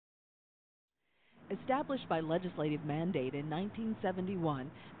Established by legislative mandate in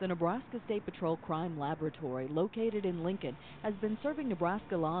 1971, the Nebraska State Patrol Crime Laboratory, located in Lincoln, has been serving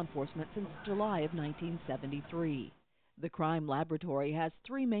Nebraska law enforcement since July of 1973. The Crime Laboratory has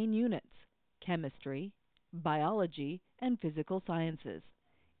three main units: chemistry, biology, and physical sciences.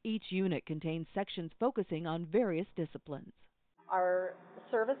 Each unit contains sections focusing on various disciplines. Our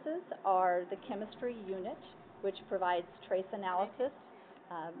services are the chemistry unit, which provides trace analysis,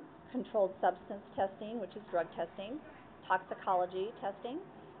 controlled substance testing, which is drug testing, toxicology testing.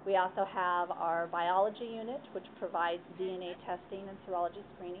 We also have our biology unit, which provides DNA testing and serology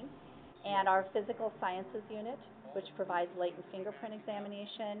screening, and our physical sciences unit, which provides latent fingerprint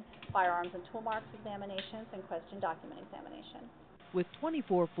examination, firearms and tool marks examinations, and question document examination. With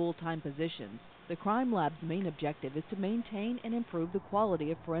 24 full-time positions, the Crime Lab's main objective is to maintain and improve the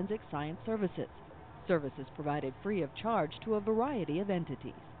quality of forensic science services. Services provided free of charge to a variety of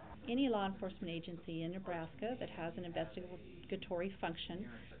entities. Any law enforcement agency in Nebraska that has an investigatory function,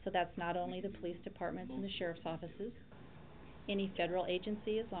 so that's not only the police departments and the sheriff's offices, any federal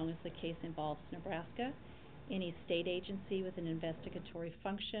agency as long as the case involves Nebraska, any state agency with an investigatory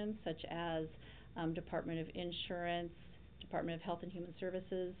function such as Department of Insurance, Department of Health and Human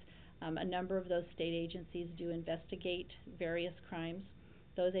Services. A number of those state agencies do investigate various crimes.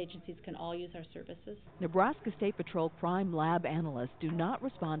 Those agencies can all use our services. Nebraska State Patrol Crime Lab analysts do not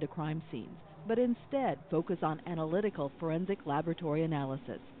respond to crime scenes, but instead focus on analytical forensic laboratory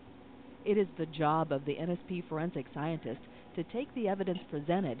analysis. It is the job of the NSP forensic scientist to take the evidence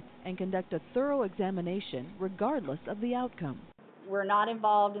presented and conduct a thorough examination regardless of the outcome. We're not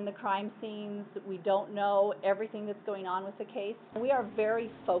involved in the crime scenes. We don't know everything that's going on with the case. We are very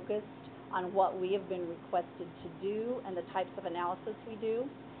focused on what we have been requested to do and the types of analysis we do.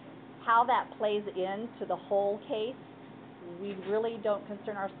 How that plays into the whole case, we really don't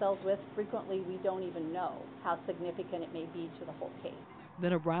concern ourselves with. Frequently, we don't even know how significant it may be to the whole case. The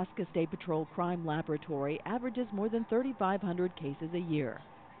Nebraska State Patrol Crime Laboratory averages more than 3,500 cases a year.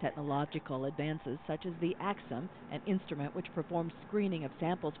 Technological advances such as the AXM, an instrument which performs screening of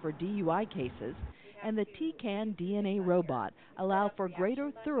samples for DUI cases, and the TCAN DNA robot allow for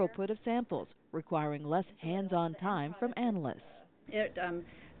greater throughput of samples, requiring less hands-on time from analysts. It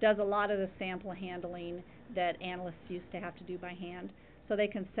does a lot of the sample handling that analysts used to have to do by hand, so they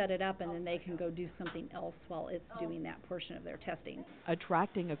can set it up and then they can go do something else while it's doing that portion of their testing.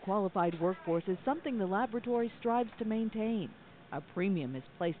 Attracting a qualified workforce is something the laboratory strives to maintain. A premium is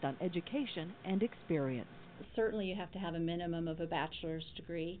placed on education and experience. Certainly you have to have a minimum of a bachelor's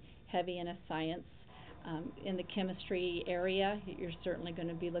degree, heavy in a science. In the chemistry area, you're certainly going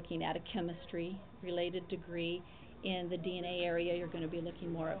to be looking at a chemistry-related degree. In the DNA area, you're going to be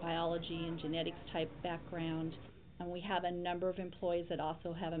looking more at biology and genetics type background. And we have a number of employees that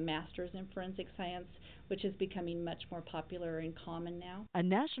also have a master's in forensic science, which is becoming much more popular and common now. A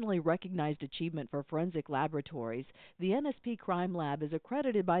nationally recognized achievement for forensic laboratories, the NSP Crime Lab is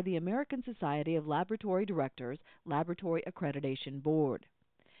accredited by the American Society of Laboratory Directors Laboratory Accreditation Board.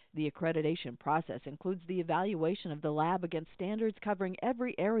 The accreditation process includes the evaluation of the lab against standards covering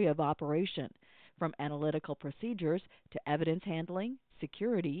every area of operation, from analytical procedures to evidence handling,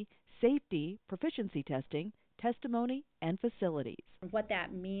 security, safety, proficiency testing, testimony, and facilities. What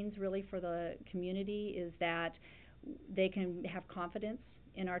that means really for the community is that they can have confidence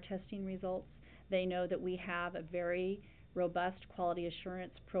in our testing results. They know that we have a very robust quality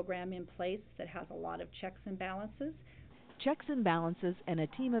assurance program in place that has a lot of checks and balances. Checks and balances and a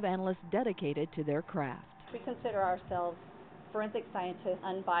team of analysts dedicated to their craft. We consider ourselves forensic scientists,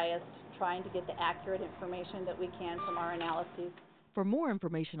 unbiased, trying to get the accurate information that we can from our analyses. For more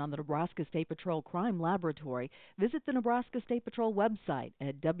information on the Nebraska State Patrol Crime Laboratory, visit the Nebraska State Patrol website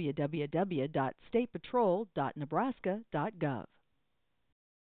at www.statepatrol.nebraska.gov.